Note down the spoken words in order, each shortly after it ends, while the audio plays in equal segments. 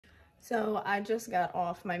So I just got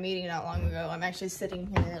off my meeting not long ago. I'm actually sitting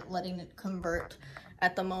here letting it convert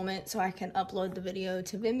at the moment so I can upload the video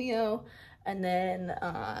to Vimeo and then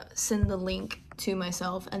send the link to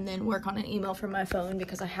myself and then work on an email from my phone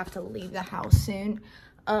because I have to leave the house soon.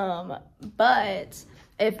 But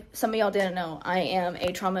if some of y'all didn't know, I am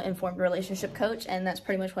a trauma-informed relationship coach, and that's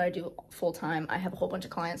pretty much what I do full-time. I have a whole bunch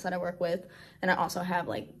of clients that I work with, and I also have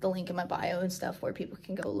like the link in my bio and stuff where people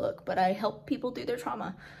can go look. But I help people through their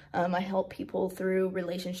trauma. I help people through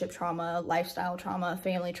relationship trauma, lifestyle trauma,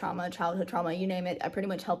 family trauma, childhood trauma, you name it. I pretty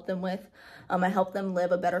much help them with. I help them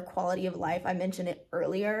live a better quality of life. I mentioned it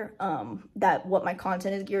earlier, that what my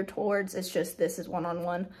content is geared towards. It's just this is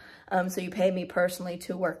one-on-one. So you pay me personally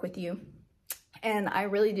to work with you. And I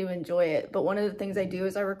really do enjoy it. But one of the things I do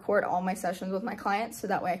is I record all my sessions with my clients so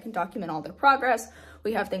that way I can document all their progress.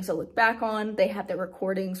 We have things to look back on. They have their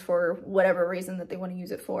recordings for whatever reason that they want to use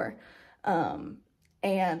it for.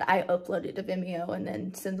 And I upload it to Vimeo and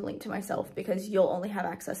then send the link to myself because you'll only have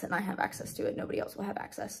access and I have access to it. Nobody else will have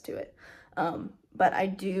access to it. But I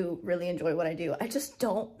do really enjoy what I do. I just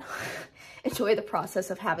don't enjoy the process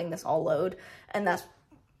of having this all load. And that's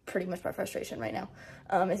pretty much my frustration right now,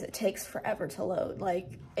 is it takes forever to load.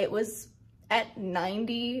 Like, it was at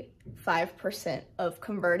 95% of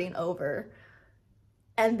converting over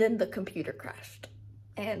and then the computer crashed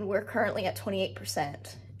and we're currently at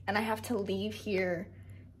 28% and I have to leave here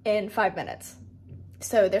in 5 minutes.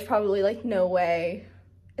 So there's probably like no way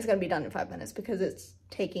it's gonna be done in 5 minutes because it's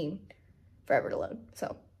taking forever to load.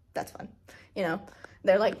 So that's fun. You know,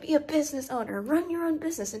 they're like, be a business owner, run your own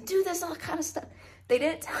business and do this all kind of stuff. They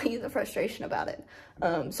didn't tell you the frustration about it.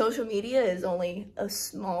 Social media is only a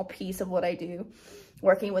small piece of what I do.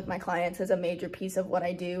 Working with my clients is a major piece of what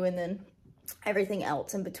I do. And then everything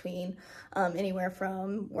else in between, anywhere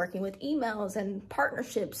from working with emails and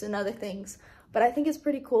partnerships and other things. But I think it's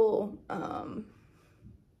pretty cool,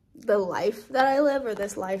 the life that I live, or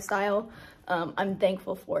this lifestyle. I'm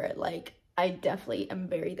thankful for it. Like, I definitely am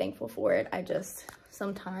very thankful for it. I just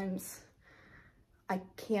sometimes I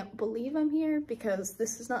can't believe I'm here because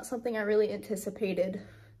this is not something I really anticipated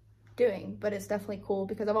doing, but it's definitely cool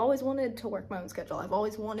because I've always wanted to work my own schedule. I've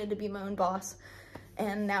always wanted to be my own boss,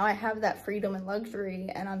 and now I have that freedom and luxury,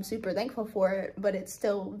 and I'm super thankful for it, but it's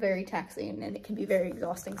still very taxing and it can be very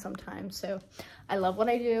exhausting sometimes. So I love what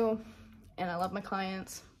I do and I love my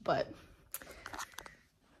clients, but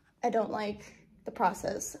I don't like the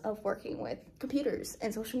process of working with computers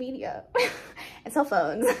and social media and cell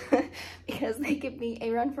phones because they give me a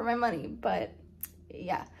run for my money. But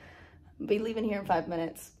yeah, I'll be leaving here in 5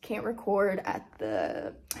 minutes. Can't record at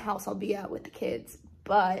the house I'll be at with the kids,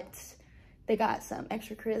 but they got some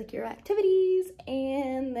extracurricular activities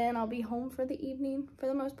and then I'll be home for the evening for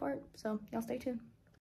the most part. So y'all stay tuned.